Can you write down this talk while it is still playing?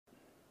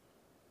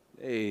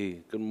Hey,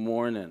 good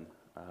morning,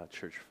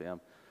 church fam.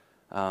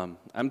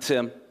 I'm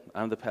Tim.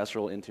 I'm the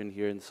pastoral intern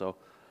here, and so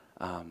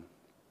I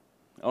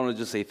want to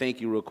just say thank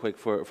you real quick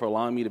for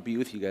allowing me to be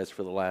with you guys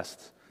for the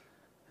last,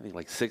 I think,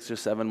 like 6 or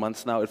 7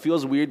 months now. It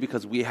feels weird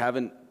because we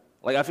haven't,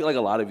 I feel like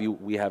a lot of you,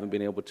 we haven't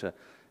been able to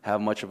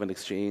have much of an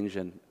exchange,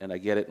 and I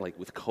get it, like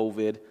with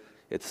COVID,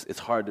 it's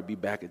hard to be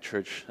back at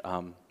church,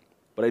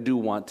 but I do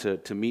want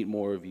to meet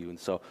more of you, and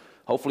so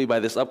hopefully by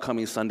this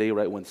upcoming Sunday,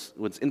 right, once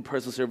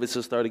in-person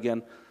services start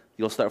again,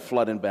 you'll start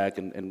flooding back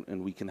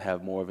and we can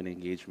have more of an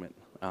engagement.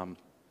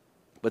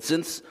 But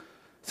since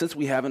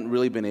we haven't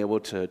really been able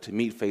to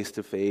meet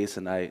face-to-face,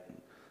 and I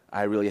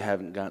really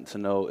haven't gotten to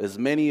know as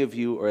many of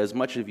you or as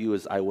much of you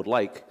as I would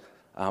like,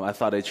 I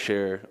thought I'd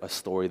share a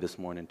story this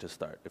morning to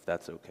start, if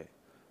that's okay.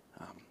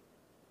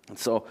 And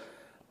so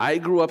I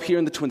grew up here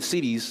in the Twin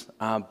Cities,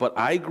 but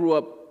I grew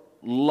up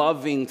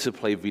loving to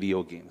play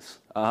video games.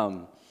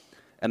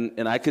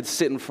 And I could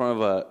sit in front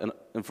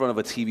of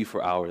a TV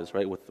for hours,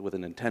 right, with a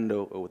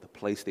Nintendo or with a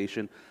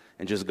PlayStation,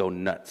 and just go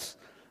nuts.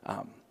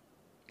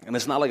 And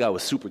it's not like I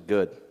was super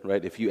good,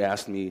 right? If you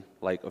asked me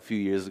like a few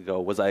years ago,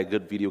 was I a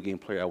good video game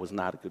player? I was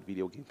not a good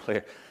video game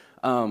player.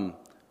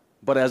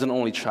 But as an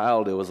only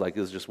child, it was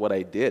just what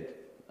I did.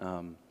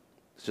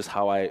 It's just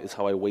how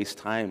I waste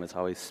time. It's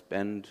how I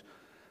spend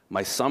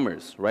my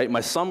summers, right?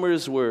 My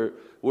summers were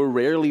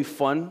rarely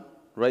fun,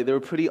 right? They were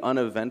pretty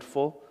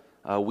uneventful.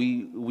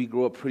 We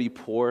grew up pretty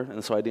poor,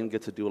 and so I didn't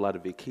get to do a lot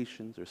of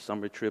vacations or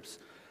summer trips.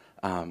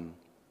 And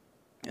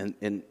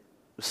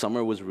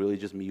summer was really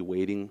just me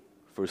waiting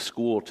for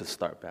school to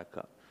start back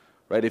up,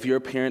 right? If you're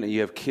a parent and you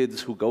have kids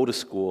who go to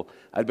school,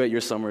 I bet your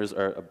summers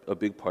are a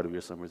big part of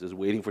your summers is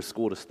waiting for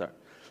school to start.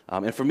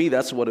 And for me,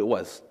 that's what it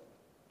was.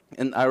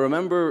 And I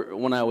remember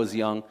when I was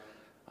young,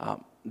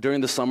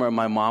 during the summer,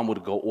 my mom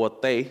would go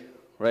ote,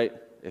 right?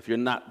 If you're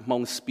not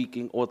Hmong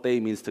speaking, ote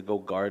means to go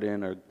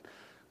garden or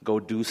go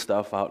do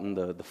stuff out in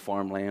the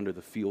farmland or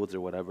the fields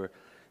or whatever.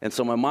 And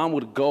so my mom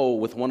would go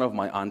with one of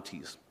my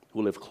aunties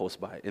who lived close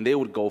by, and they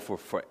would go for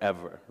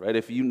forever, right?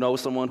 If you know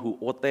someone who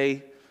ote,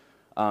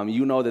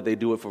 you know that they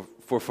do it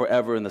for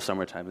forever in the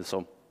summertime. And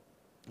so,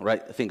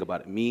 right, think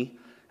about it. Me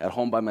at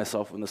home by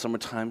myself in the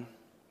summertime,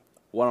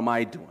 what am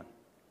I doing,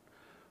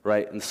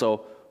 right? And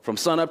so from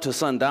sun up to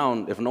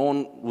sundown, if no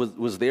one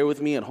was there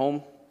with me at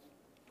home,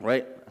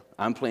 right,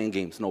 I'm playing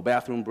games. No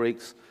bathroom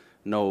breaks,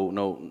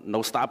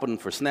 no stopping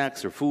for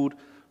snacks or food,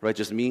 right?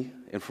 Just me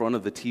in front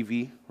of the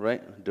TV,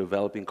 right?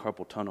 Developing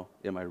carpal tunnel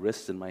in my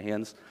wrists and my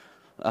hands.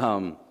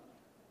 The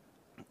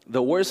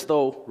worst,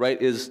 though, right,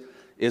 is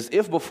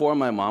if before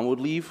my mom would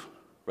leave,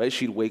 right,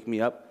 she'd wake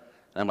me up,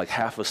 and I'm like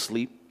half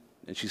asleep,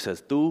 and she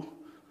says, "Tu,"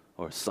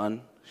 or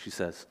 "son," she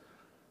says,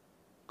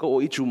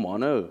 "Go eat your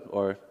mana,"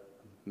 or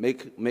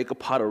make a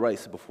pot of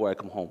rice before I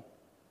come home.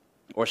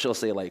 Or she'll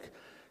say like,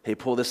 "Hey,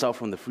 pull this out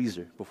from the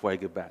freezer before I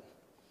get back."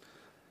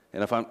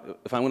 And if I'm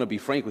going to be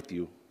frank with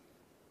you,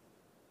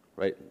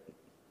 right,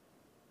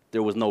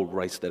 there was no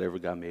rice that ever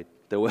got made.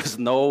 There was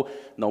no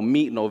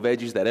meat, no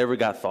veggies that ever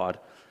got thawed.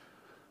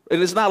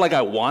 And it's not like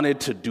I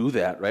wanted to do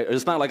that, right?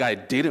 It's not like I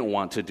didn't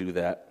want to do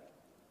that.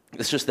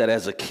 It's just that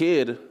as a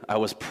kid, I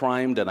was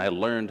primed and I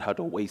learned how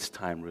to waste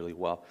time really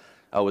well.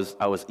 I was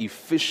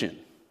efficient,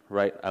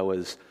 right? I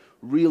was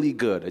really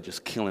good at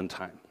just killing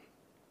time.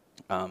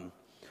 And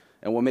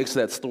what makes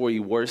that story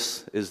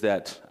worse is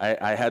that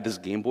I had this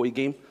Game Boy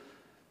game.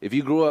 If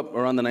you grew up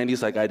around the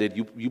 90s like I did,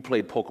 you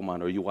played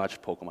Pokemon or you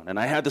watched Pokemon. And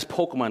I had this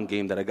Pokemon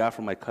game that I got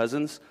from my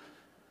cousins,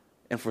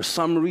 and for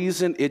some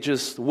reason, it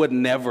just would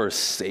never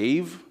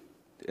save.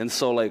 And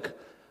so,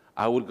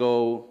 I would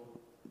go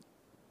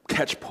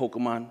catch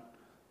Pokemon,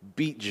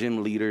 beat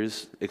gym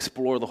leaders,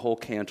 explore the whole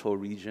Kanto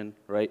region,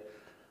 right?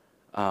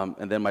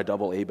 And then my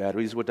AA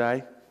batteries would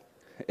die,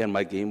 and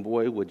my Game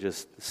Boy would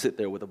just sit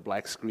there with a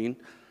black screen,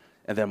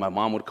 and then my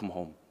mom would come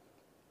home.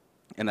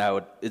 And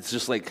it's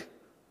just like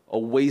a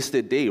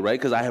wasted day, right?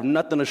 Because I have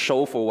nothing to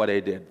show for what I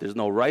did. There's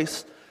no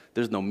rice,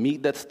 there's no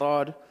meat that's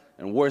thawed,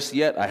 and worse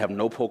yet, I have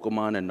no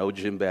Pokemon and no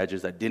gym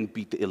badges. I didn't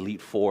beat the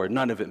Elite Four.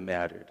 None of it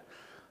mattered.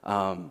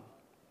 And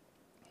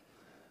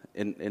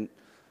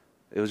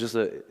it was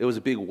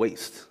a big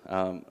waste,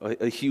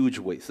 a huge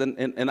waste.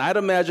 And I'd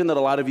imagine that a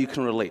lot of you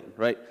can relate,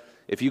 right?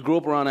 If you grew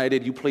up around I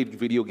did, you played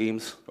video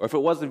games, or if it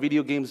wasn't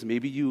video games,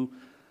 maybe you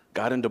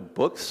got into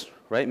books,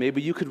 right?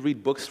 Maybe you could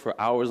read books for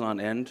hours on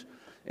end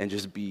and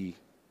just be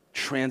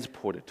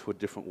transported to a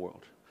different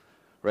world,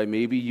 right?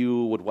 Maybe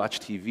you would watch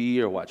TV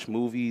or watch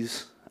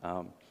movies.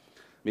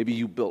 Maybe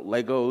you built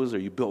Legos or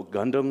you built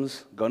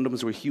Gundams.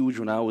 Gundams were huge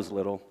when I was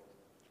little.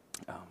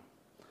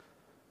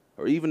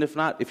 Or even if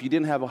not, if you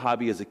didn't have a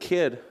hobby as a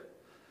kid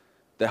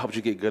that helped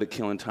you get good at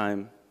killing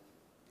time,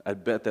 I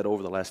bet that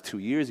over the last 2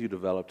 years you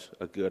developed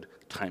a good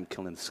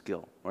time-killing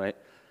skill, right?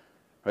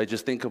 Right?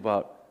 Just think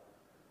about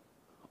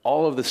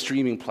all of the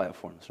streaming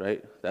platforms,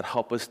 right, that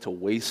help us to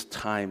waste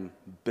time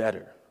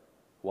better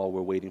while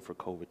we're waiting for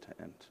COVID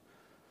to end.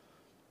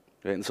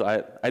 Right? And so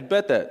I'd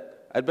bet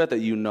that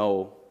you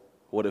know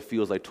what it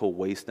feels like to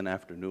waste an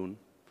afternoon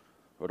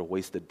or to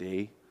waste a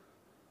day.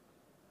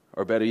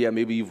 Or better yet,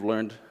 maybe you've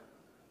learned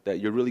that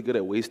you're really good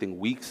at wasting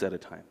weeks at a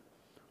time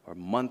or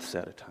months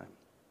at a time.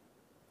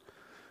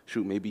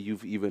 Shoot, maybe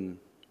you've even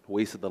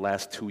wasted the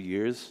last 2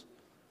 years,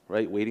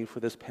 right, waiting for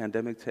this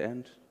pandemic to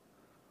end.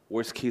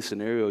 Worst case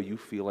scenario, you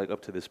feel like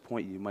up to this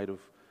point you might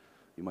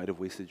have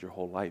wasted your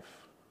whole life,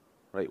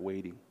 right,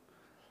 waiting.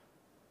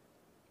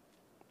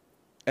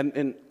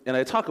 And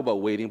I talk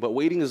about waiting, but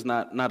waiting is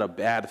not a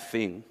bad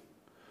thing,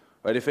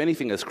 right? If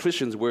anything, as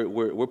Christians,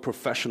 we're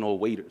professional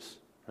waiters,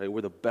 right?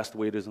 We're the best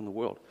waiters in the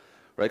world,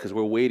 right? Because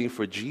we're waiting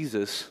for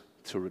Jesus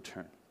to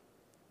return.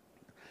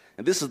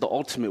 And this is the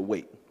ultimate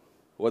wait,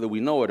 whether we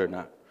know it or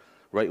not,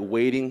 right?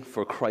 Waiting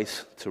for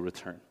Christ to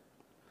return.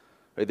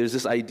 Right? There's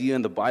this idea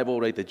in the Bible,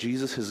 right, that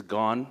Jesus has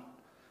gone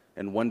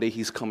and one day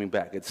he's coming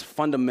back. It's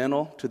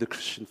fundamental to the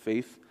Christian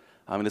faith,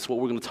 and it's what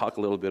we're going to talk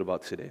a little bit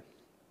about today.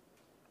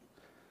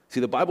 See,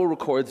 the Bible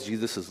records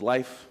Jesus'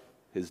 life,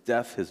 his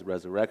death, his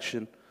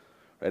resurrection.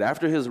 Right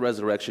after his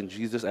resurrection,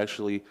 Jesus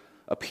actually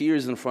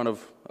appears in front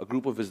of a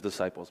group of his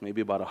disciples,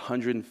 maybe about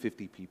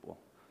 150 people.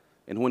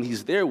 And when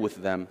he's there with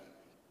them,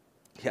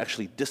 he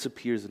actually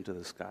disappears into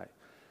the sky.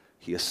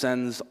 He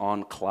ascends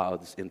on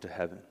clouds into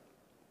heaven.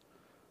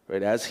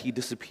 Right, as he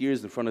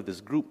disappears in front of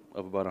this group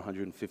of about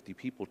 150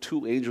 people,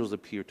 2 angels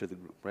appear to the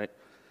group, right?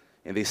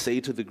 And they say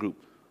to the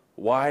group,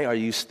 "Why are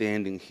you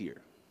standing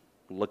here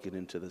looking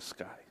into the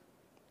sky?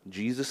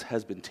 Jesus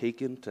has been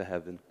taken to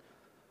heaven,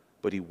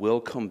 but he will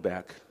come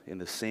back in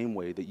the same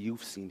way that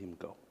you've seen him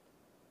go."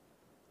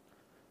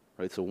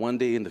 Right, so one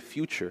day in the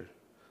future,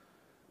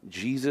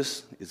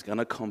 Jesus is going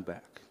to come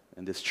back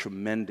in this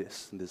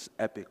tremendous, in this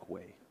epic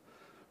way.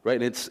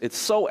 Right, and it's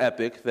so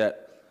epic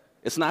that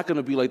it's not going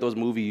to be like those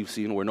movies you've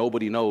seen where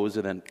nobody knows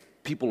and then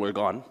people are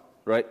gone,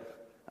 right?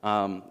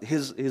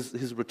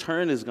 His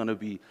return is going to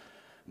be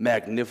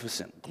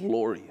magnificent,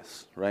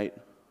 glorious, right?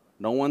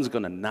 No one's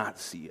going to not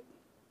see it.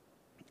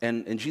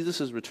 And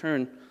Jesus'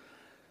 return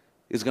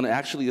is going to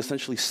actually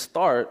essentially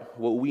start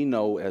what we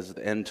know as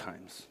the end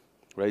times,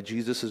 right?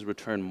 Jesus'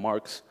 return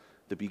marks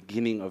the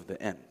beginning of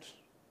the end,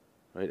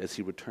 right? As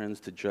he returns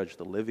to judge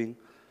the living,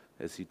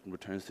 as he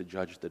returns to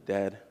judge the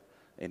dead,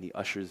 and he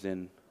ushers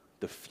in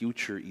the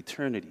future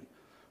eternity,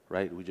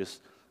 right? We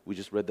just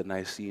read the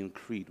Nicene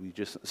Creed. We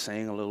just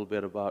sang a little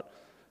bit about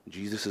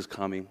Jesus is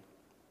coming.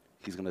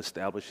 He's going to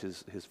establish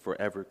his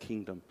forever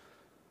kingdom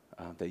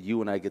that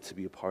you and I get to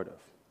be a part of,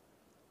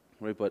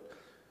 right? But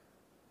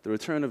the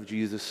return of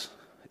Jesus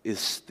is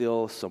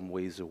still some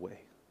ways away,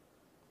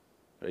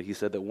 right? He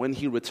said that when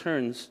he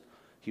returns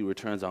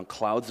on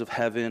clouds of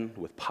heaven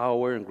with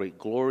power and great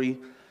glory.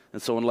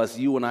 And so unless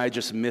you and I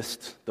just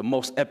missed the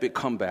most epic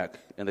comeback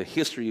in the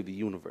history of the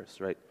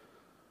universe, right?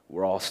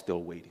 We're all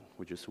still waiting.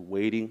 We're just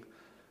waiting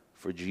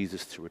for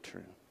Jesus to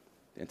return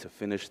and to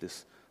finish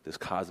this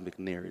cosmic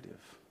narrative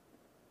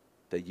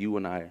that you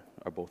and I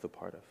are both a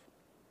part of.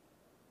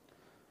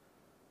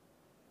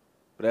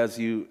 But as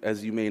you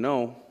may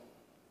know,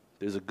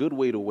 there's a good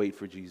way to wait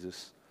for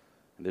Jesus,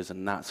 and there's a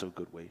not so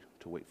good way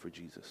to wait for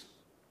Jesus.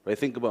 Right?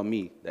 Think about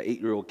me, that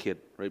 8-year-old kid,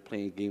 right,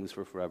 playing games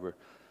for forever.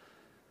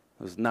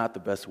 It was not the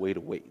best way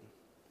to wait.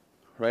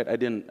 Right? I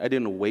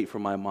didn't wait for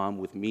my mom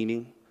with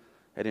meaning.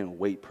 I didn't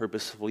wait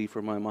purposefully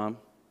for my mom.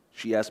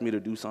 She asked me to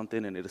do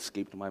something and it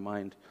escaped my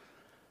mind.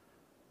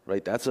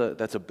 Right? That's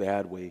a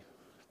bad way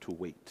to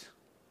wait.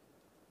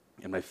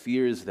 And my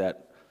fear is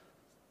that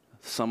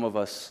some of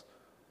us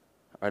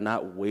are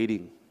not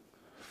waiting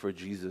for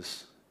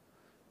Jesus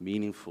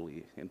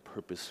meaningfully and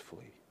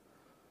purposefully.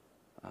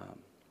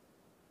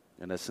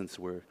 In essence,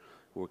 we're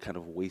kind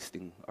of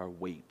wasting our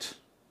wait.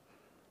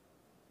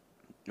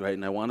 Right?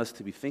 And I want us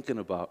to be thinking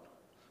about,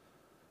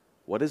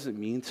 what does it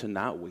mean to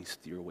not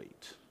waste your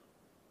wait?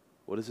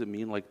 What does it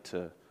mean like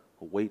to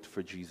wait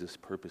for Jesus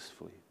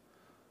purposefully?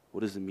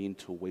 What does it mean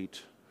to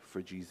wait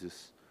for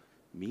Jesus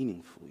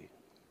meaningfully?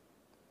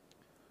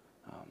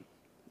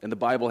 And the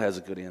Bible has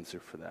a good answer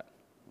for that.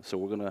 So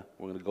we're gonna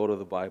go to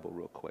the Bible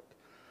real quick.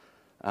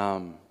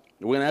 We're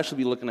gonna actually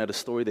be looking at a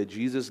story that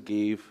Jesus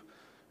gave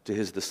to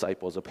his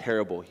disciples, a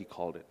parable he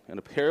called it. And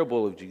a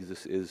parable of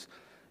Jesus is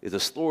a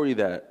story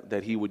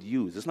that he would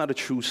use. It's not a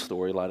true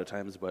story a lot of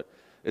times, but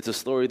it's a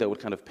story that would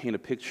kind of paint a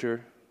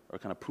picture or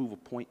kind of prove a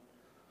point,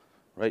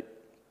 right?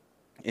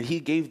 And he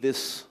gave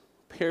this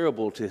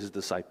parable to his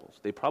disciples.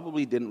 They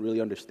probably didn't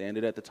really understand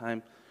it at the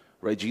time,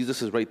 right?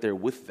 Jesus is right there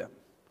with them,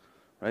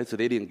 right? So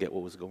they didn't get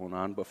what was going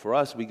on. But for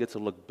us, we get to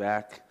look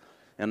back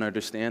and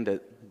understand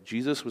that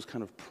Jesus was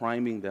kind of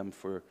priming them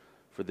for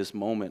this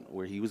moment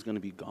where he was going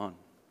to be gone.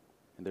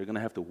 And they're going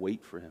to have to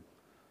wait for him,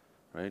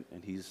 right?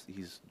 And he's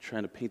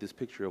trying to paint this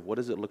picture of what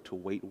does it look to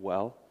wait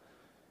well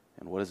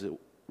and what does it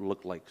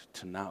look like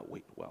to not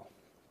wait well.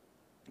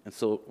 And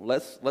so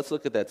let's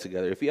look at that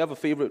together. If you have a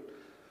favorite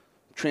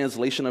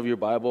translation of your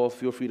Bible,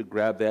 feel free to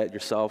grab that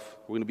yourself.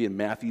 We're going to be in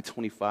Matthew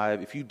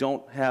 25. If you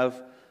don't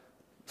have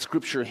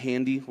scripture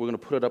handy, we're going to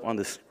put it up on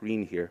the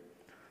screen here.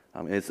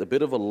 And it's a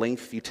bit of a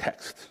lengthy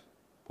text,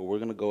 but we're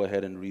going to go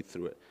ahead and read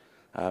through it.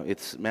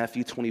 It's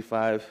Matthew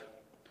 25,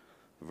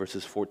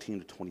 verses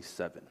 14 to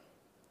 27.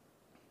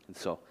 And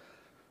so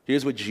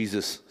here's what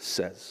Jesus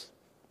says.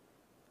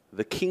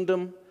 The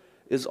kingdom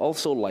is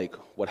also like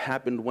what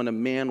happened when a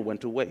man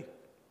went away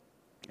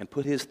and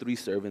put his 3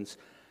 servants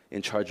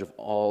in charge of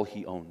all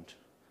he owned.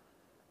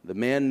 The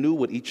man knew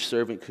what each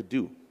servant could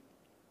do,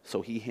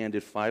 so he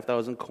handed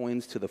 5,000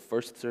 coins to the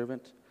first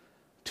servant,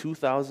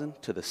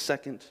 2,000 to the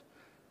second,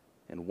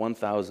 and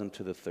 1,000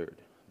 to the third.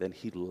 Then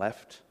he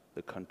left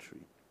the country.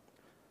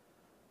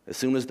 As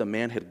soon as the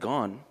man had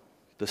gone,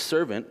 the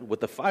servant with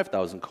the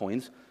 5,000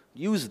 coins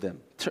used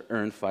them to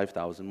earn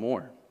 5,000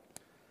 more.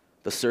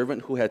 The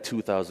servant who had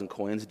 2,000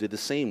 coins did the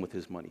same with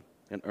his money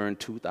and earned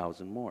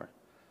 2,000 more.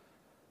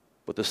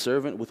 But the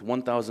servant with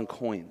 1,000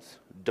 coins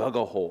dug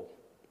a hole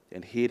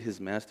and hid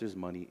his master's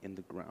money in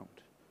the ground.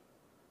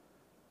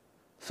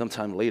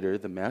 Sometime later,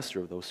 the master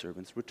of those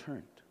servants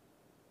returned.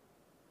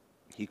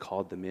 He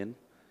called them in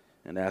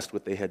and asked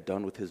what they had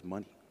done with his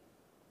money.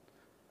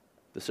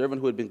 The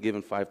servant who had been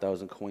given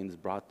 5,000 coins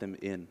brought them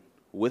in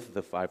with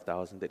the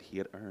 5,000 that he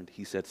had earned.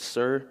 He said,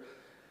 "Sir,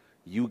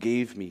 you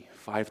gave me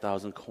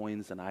 5,000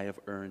 coins, and I have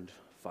earned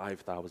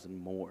 5,000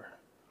 more."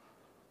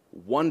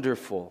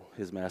 "Wonderful,"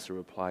 his master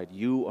replied.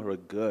 "You are a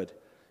good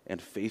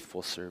and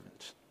faithful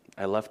servant.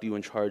 I left you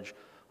in charge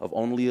of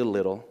only a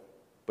little,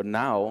 but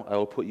now I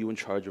will put you in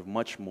charge of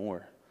much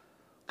more.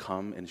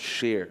 Come and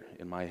share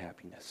in my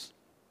happiness."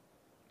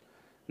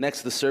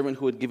 Next, the servant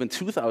who had given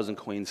 2,000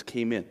 coins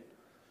came in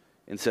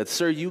and said,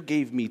 "Sir, you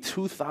gave me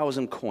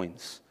 2,000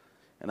 coins,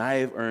 and I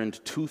have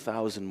earned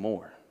 2,000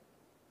 more."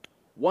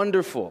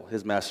 "Wonderful,"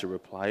 his master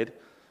replied.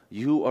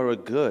 "You are a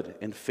good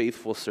and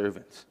faithful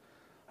servant.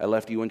 I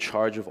left you in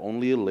charge of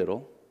only a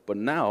little, but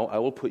now I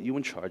will put you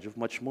in charge of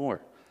much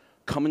more.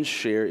 Come and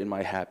share in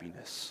my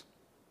happiness."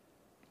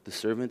 The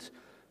servant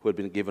who had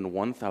been given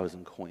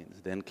 1,000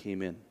 coins then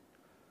came in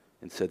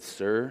and said,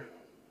 "Sir,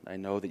 I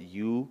know that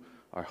you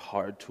are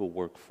hard to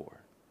work for.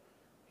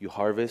 You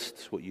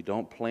harvest what you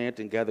don't plant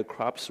and gather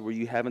crops where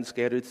you haven't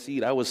scattered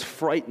seed. I was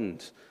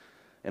frightened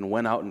and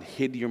went out and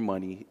hid your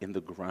money in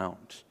the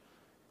ground.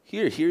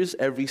 Here's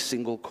every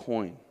single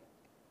coin."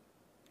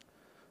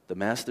 The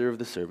master of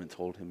the servant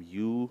told him,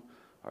 "You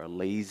are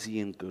lazy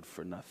and good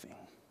for nothing.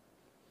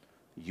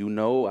 You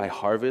know I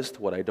harvest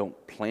what I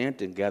don't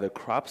plant and gather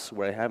crops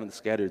where I haven't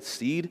scattered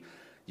seed.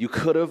 You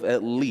could have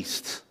at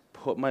least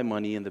put my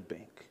money in the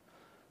bank,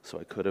 so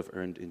I could have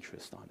earned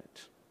interest on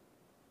it."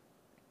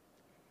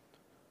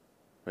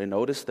 Right?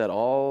 Notice that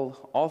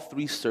all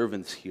 3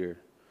 servants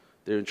here,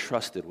 they're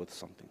entrusted with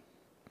something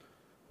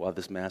while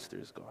this master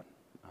is gone.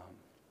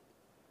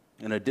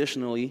 And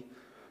additionally,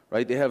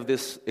 right, they have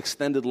this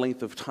extended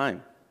length of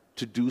time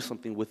to do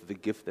something with the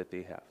gift that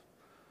they have.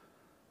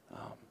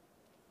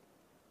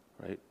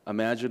 Right?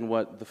 Imagine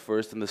what the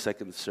first and the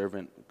second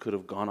servant could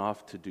have gone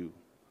off to do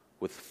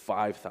with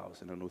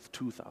 5,000 and with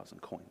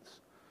 2,000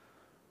 coins.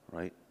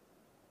 Right?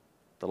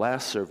 The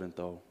last servant,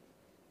 though,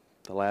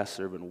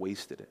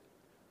 wasted it.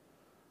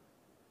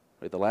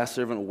 Right? The last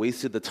servant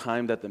wasted the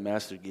time that the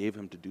master gave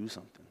him to do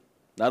something.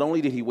 Not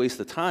only did he waste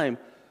the time,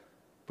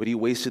 but he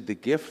wasted the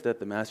gift that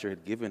the master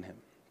had given him.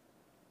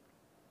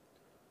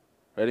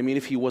 Right? I mean,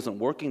 if he wasn't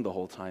working the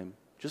whole time,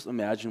 just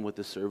imagine what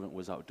the servant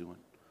was out doing.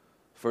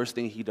 First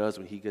thing he does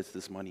when he gets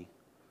this money,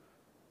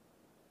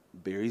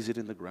 buries it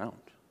in the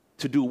ground.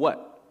 To do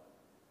what?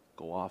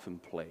 Go off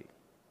and play.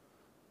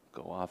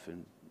 Go off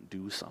and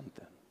do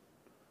something.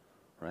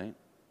 Right?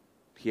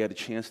 He had a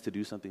chance to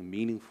do something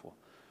meaningful,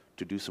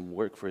 to do some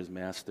work for his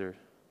master,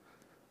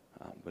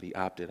 but he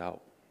opted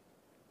out.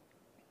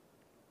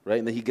 Right?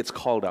 And then he gets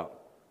called out.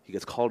 He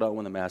gets called out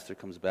when the master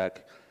comes back,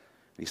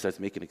 and he starts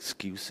making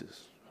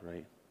excuses,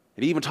 right?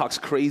 And he even talks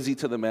crazy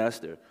to the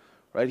master,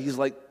 right? He's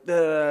like,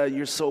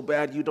 "You're so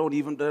bad, you don't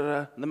even,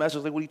 And the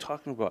master's like, "What are you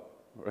talking about?"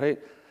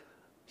 Right?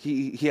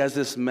 He has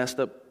this messed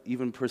up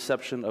even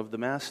perception of the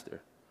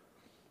master,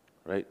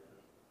 right?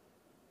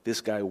 This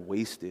guy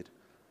wasted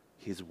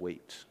his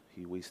weight.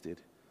 He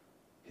wasted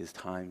his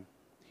time.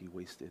 He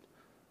wasted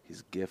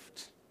his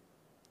gift.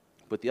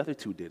 But the other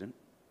 2 didn't,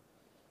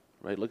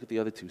 right? Look at the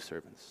other 2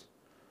 servants.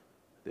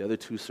 The other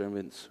 2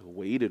 servants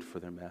waited for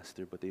their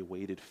master, but they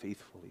waited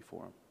faithfully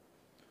for him.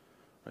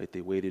 Right? They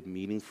waited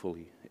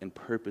meaningfully and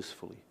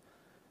purposefully,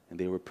 and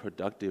they were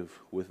productive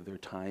with their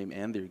time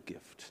and their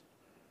gift.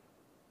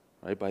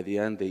 Right? By the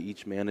end, they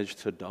each managed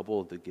to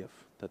double the gift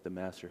that the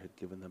master had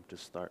given them to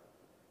start.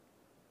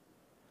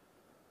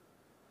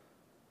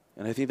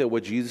 And I think that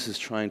what Jesus is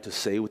trying to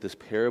say with this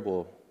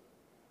parable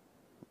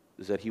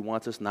is that he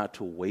wants us not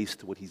to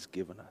waste what he's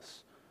given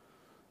us.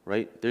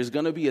 Right? There's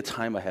going to be a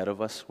time ahead of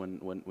us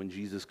when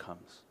Jesus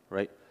comes,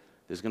 right?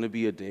 There's going to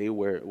be a day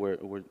where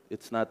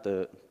it's not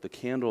the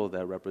candle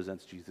that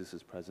represents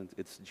Jesus' presence,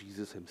 it's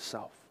Jesus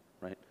himself,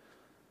 right?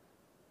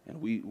 And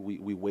we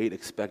wait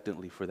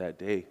expectantly for that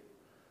day,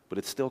 but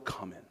it's still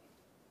coming,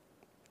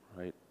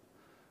 right?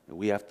 And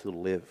we have to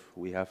live.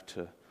 We have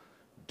to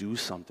do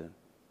something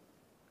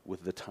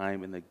with the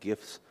time and the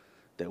gifts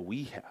that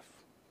we have,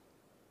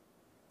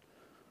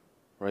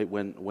 right?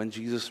 When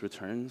Jesus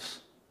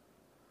returns,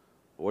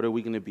 what are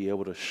we going to be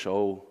able to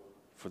show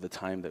for the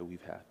time that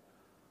we've had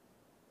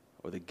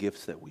or the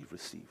gifts that we've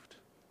received?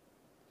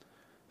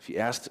 If you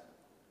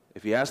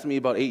asked me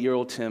about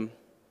 8-year-old Tim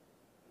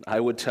I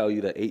would tell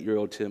you that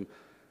 8-year-old Tim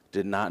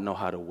did not know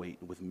how to wait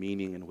with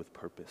meaning and with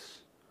purpose,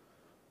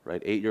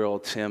 right?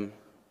 8-year-old Tim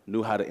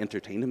knew how to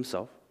entertain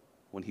himself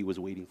when he was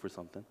waiting for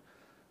something,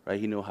 right?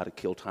 He knew how to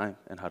kill time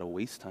and how to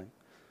waste time.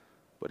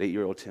 But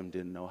 8-year-old Tim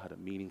didn't know how to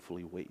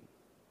meaningfully wait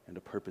and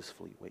to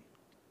purposefully wait.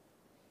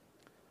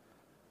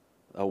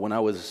 When I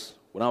was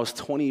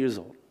 20 years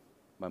old,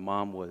 my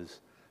mom was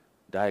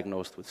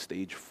diagnosed with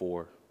stage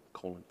 4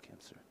 colon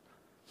cancer.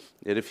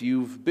 And if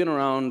you've been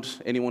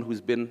around anyone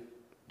who's been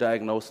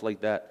diagnosed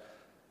like that,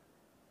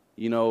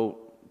 you know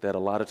that a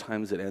lot of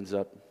times it ends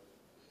up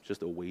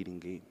just a waiting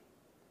game.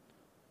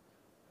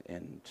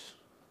 And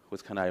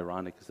what's kind of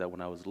ironic is that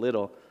when I was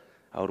little,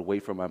 I would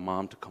wait for my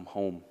mom to come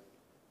home.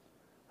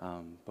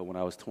 But when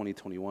I was 20,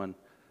 21,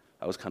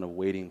 I was kind of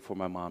waiting for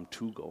my mom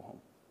to go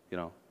home, you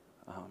know.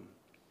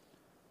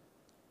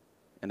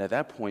 And at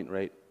that point,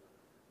 right,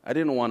 I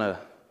didn't want to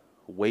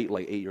wait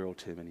like 8-year-old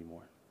Tim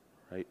anymore,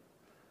 right?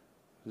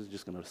 I was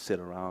just going to sit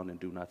around and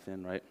do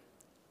nothing, right?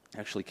 I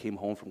actually came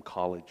home from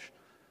college,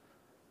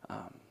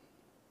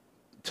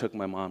 took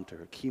my mom to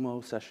her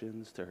chemo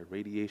sessions, to her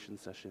radiation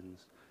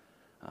sessions,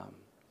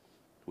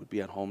 would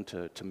be at home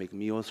to make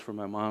meals for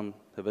my mom.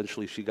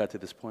 Eventually, she got to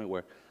this point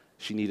where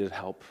she needed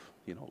help,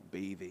 you know,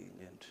 bathing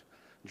and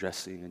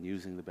dressing and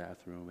using the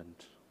bathroom, and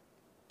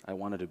I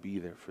wanted to be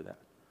there for that.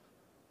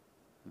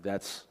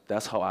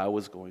 That's how I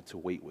was going to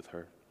wait with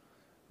her,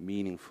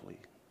 meaningfully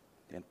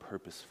and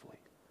purposefully.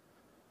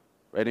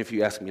 Right? If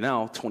you ask me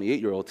now,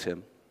 28-year-old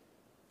Tim,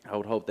 I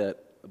would hope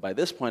that by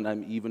this point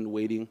I'm even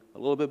waiting a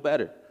little bit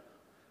better.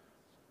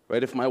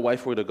 Right? If my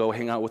wife were to go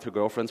hang out with her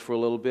girlfriends for a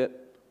little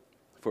bit,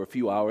 for a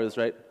few hours,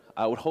 right,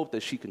 I would hope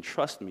that she can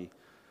trust me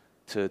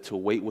to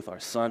wait with our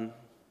son,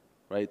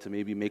 right, to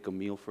maybe make a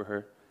meal for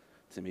her,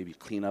 to maybe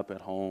clean up at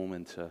home,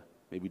 and to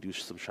maybe do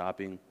some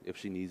shopping if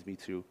she needs me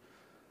to.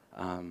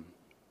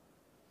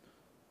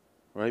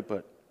 Right?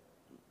 But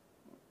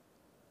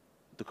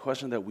the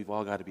question that we've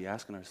all got to be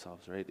asking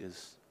ourselves, right,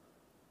 is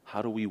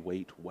how do we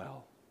wait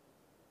well?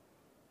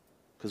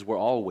 Because we're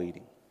all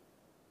waiting.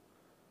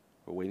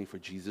 We're waiting for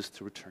Jesus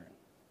to return.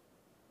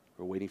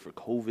 We're waiting for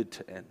COVID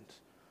to end.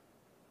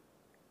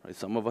 Right?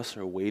 Some of us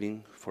are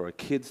waiting for our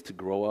kids to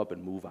grow up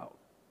and move out.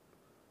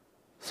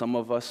 Some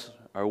of us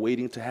are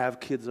waiting to have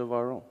kids of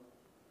our own.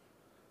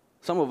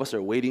 Some of us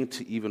are waiting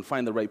to even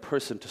find the right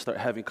person to start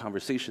having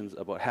conversations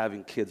about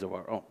having kids of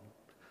our own.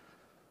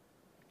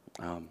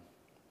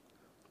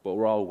 But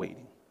we're all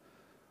waiting,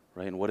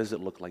 right? And what does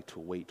it look like to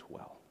wait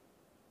well?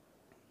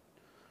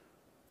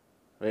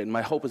 Right? And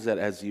my hope is that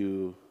as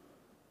you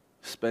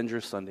spend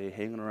your Sunday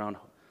hanging around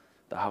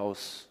the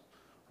house,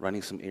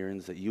 running some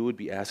errands, that you would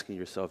be asking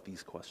yourself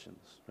these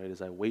questions, right?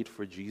 As I wait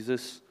for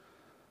Jesus,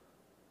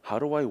 how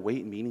do I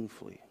wait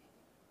meaningfully?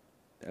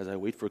 As I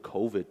wait for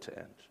COVID to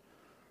end,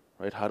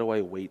 right? How do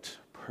I wait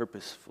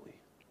purposefully?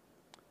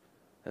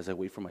 As I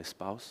wait for my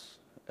spouse,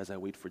 as I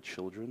wait for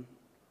children,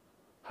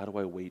 how do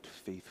I wait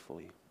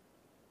faithfully?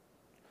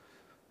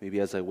 Maybe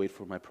as I wait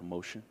for my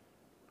promotion,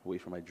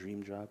 wait for my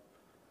dream job,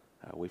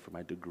 wait for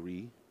my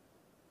degree,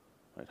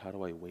 right? How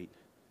do I wait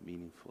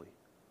meaningfully?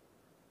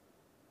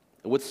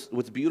 And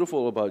what's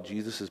beautiful about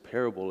Jesus'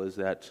 parable is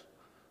that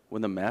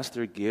when the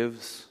master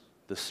gives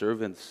the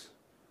servants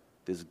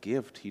this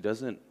gift, he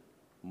doesn't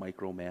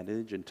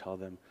micromanage and tell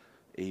them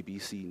A, B,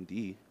 C, and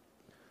D.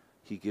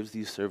 He gives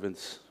these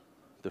servants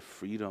the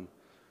freedom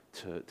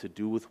to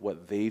do with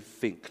what they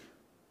think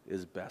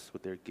is best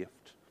with their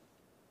gift.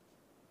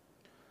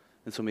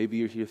 And so maybe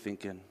you're here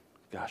thinking,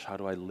 gosh, how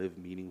do I live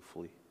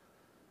meaningfully?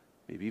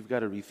 Maybe you've got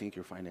to rethink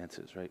your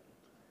finances, right?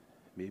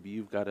 Maybe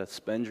you've got to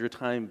spend your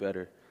time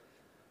better,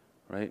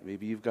 right?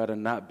 Maybe you've got to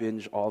not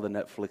binge all the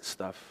Netflix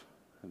stuff.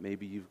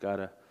 Maybe you've got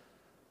to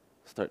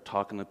start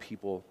talking to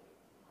people,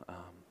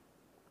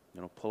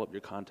 pull up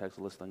your contacts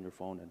list on your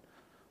phone and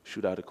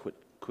shoot out a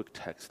quick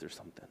text or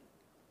something.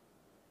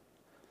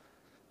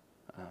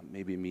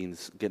 Maybe it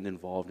means getting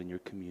involved in your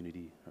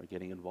community or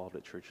getting involved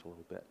at church a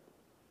little bit.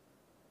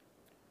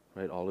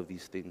 Right? All of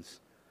these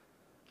things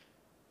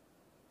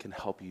can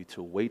help you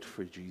to wait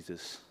for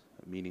Jesus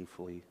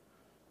meaningfully,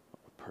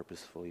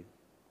 purposefully.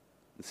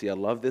 And see, I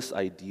love this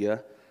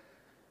idea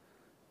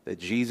that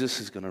Jesus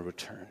is going to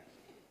return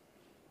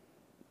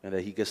and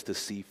that he gets to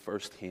see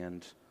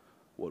firsthand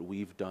what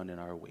we've done in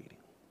our waiting.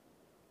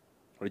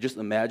 Or just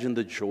imagine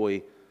the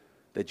joy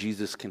that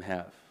Jesus can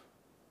have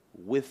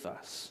with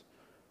us,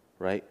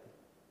 right?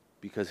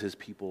 Because his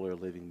people are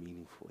living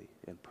meaningfully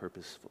and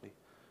purposefully.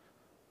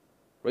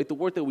 Right? The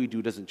work that we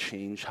do doesn't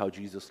change how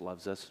Jesus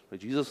loves us.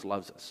 Right? Jesus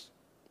loves us,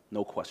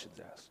 no questions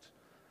asked.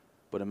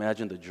 But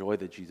imagine the joy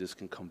that Jesus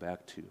can come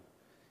back to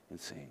in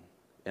saying,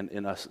 and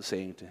in us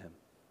saying to him,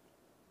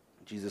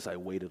 Jesus, I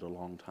waited a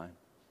long time,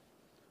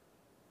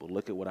 but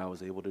look at what I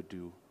was able to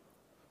do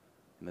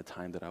in the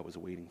time that I was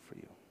waiting for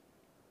you.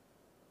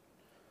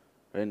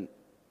 And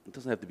it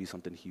doesn't have to be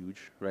something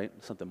huge, right?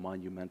 Something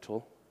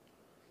monumental,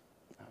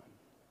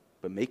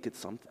 but make it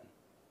something.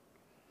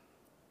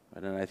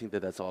 Right? And I think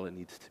that that's all it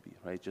needs to be,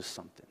 right? Just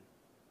something,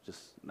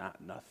 just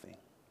not nothing.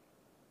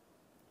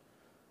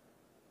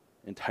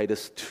 In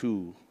Titus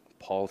 2,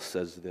 Paul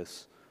says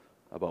this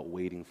about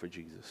waiting for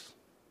Jesus.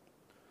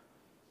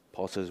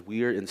 Paul says,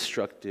 we are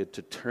instructed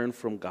to turn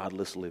from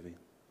godless living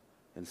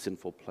and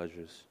sinful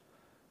pleasures.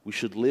 We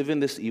should live in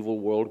this evil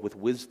world with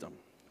wisdom,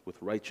 with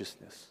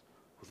righteousness,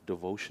 with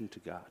devotion to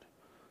God,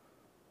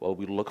 while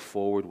we look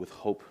forward with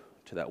hope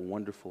to that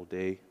wonderful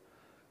day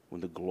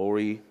when the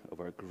glory of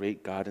our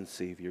great God and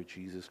Savior,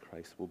 Jesus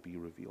Christ, will be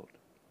revealed.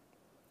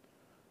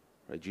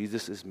 Right?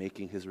 Jesus is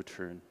making his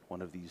return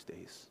one of these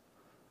days.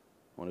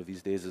 One of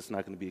these days, it's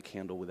not going to be a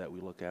candle that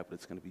we look at, but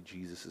it's going to be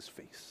Jesus'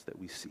 face that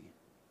we see.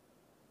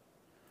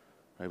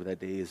 Right? But that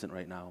day isn't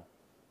right now.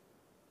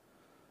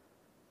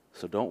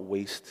 So don't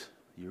waste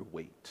your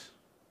wait.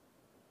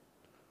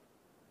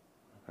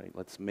 Right?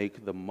 Let's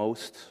make the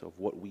most of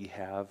what we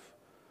have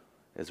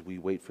as we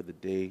wait for the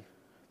day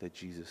that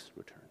Jesus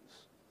returns.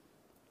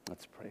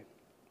 Let's pray.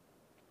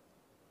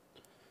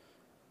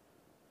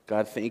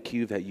 God, thank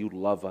you that you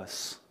love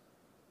us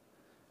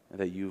and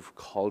that you've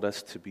called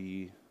us to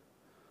be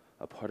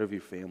a part of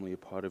your family, a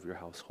part of your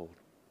household.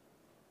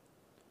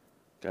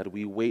 God,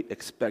 we wait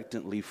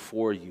expectantly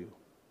for you.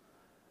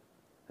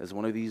 As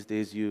one of these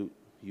days you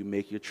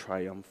make your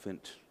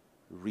triumphant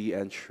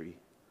re-entry,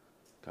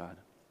 God.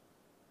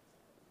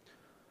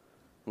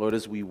 Lord,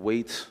 as we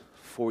wait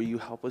for you,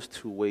 help us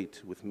to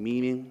wait with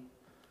meaning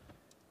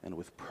and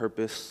with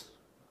purpose.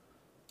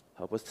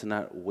 Help us to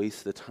not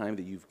waste the time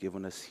that you've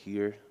given us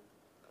here.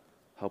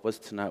 Help us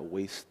to not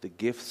waste the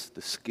gifts,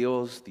 the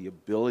skills, the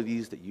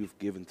abilities that you've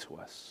given to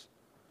us.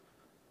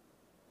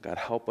 God,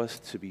 help us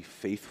to be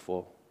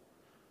faithful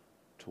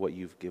to what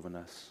you've given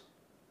us.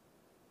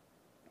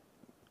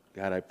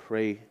 God, I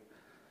pray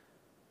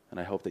and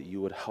I hope that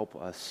you would help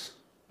us.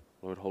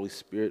 Lord, Holy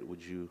Spirit,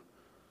 would you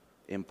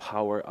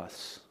empower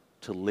us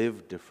to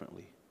live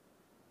differently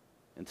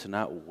and to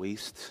not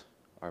waste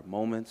our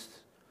moments,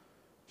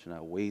 to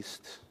not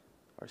waste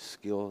our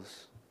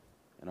skills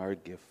and our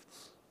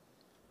gifts.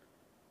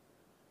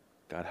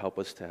 God, help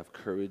us to have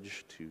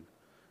courage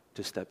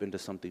to step into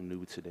something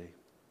new today,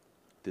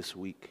 this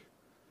week,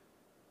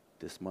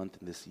 this month,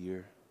 and this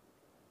year.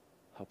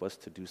 Help us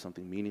to do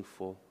something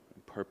meaningful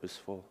and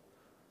purposeful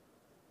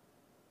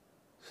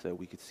so that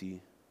we could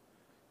see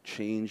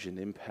change and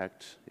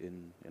impact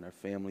in our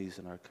families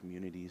and our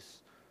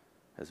communities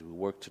as we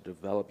work to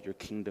develop your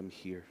kingdom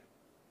here.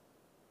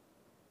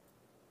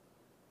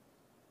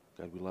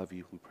 God, we love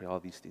you. We pray all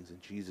these things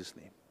in Jesus'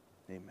 name.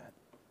 Amen.